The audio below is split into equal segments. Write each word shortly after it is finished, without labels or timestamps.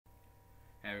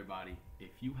Everybody,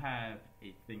 if you have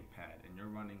a Thinkpad and you're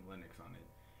running Linux on it,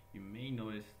 you may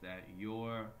notice that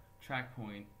your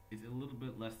Trackpoint is a little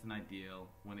bit less than ideal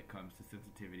when it comes to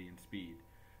sensitivity and speed.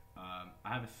 I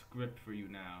have a script for you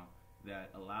now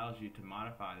that allows you to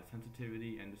modify the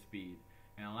sensitivity and the speed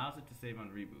and allows it to save on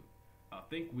reboot.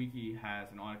 ThinkWiki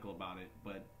has an article about it,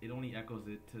 but it only echoes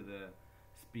it to the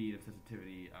speed and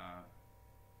sensitivity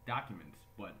documents,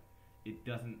 but it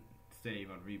doesn't save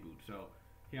on reboot. So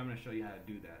here I'm going to show you how to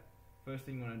do that. First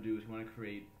thing you want to do is you want to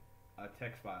create a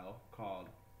text file called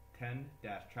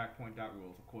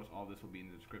 10-trackpoint.rules. Of course, all this will be in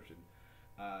the description.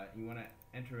 You want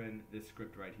to enter in this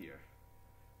script right here.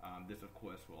 This, of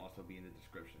course, will also be in the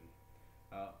description.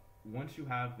 Once you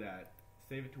have that,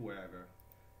 save it to wherever.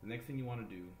 The next thing you want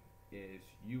to do is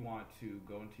you want to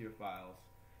go into your files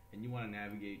and you want to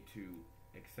navigate to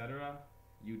etc.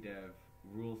 udev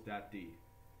rules.d.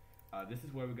 This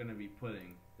is where we're going to be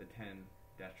putting the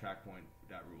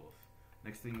 10-trackpoint.rules.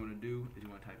 Next thing you want to do is you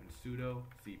want to type in sudo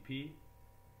cp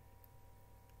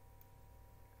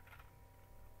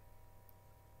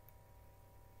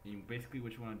and basically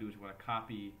what you want to do is you want to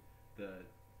copy the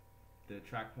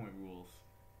trackpoint rules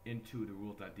into the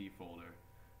rules.d folder.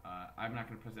 I'm not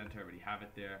going to present to already have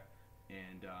it there,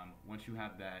 and once you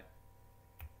have that,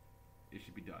 it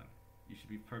should be done. You should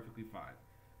be perfectly fine.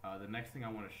 The next thing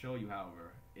I want to show you,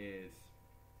 however, is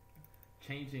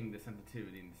changing the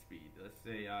sensitivity and the speed. Let's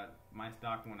say my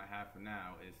stock one I have for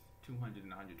now is 200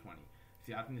 and 120.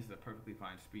 See, I think this is a perfectly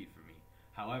fine speed for me.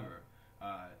 However,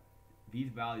 these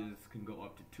values can go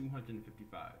up to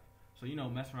 255. So,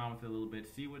 mess around with it a little bit,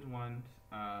 see which one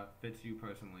fits you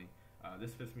personally.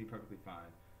 This fits me perfectly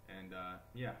fine. And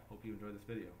yeah, hope you enjoyed this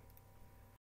video.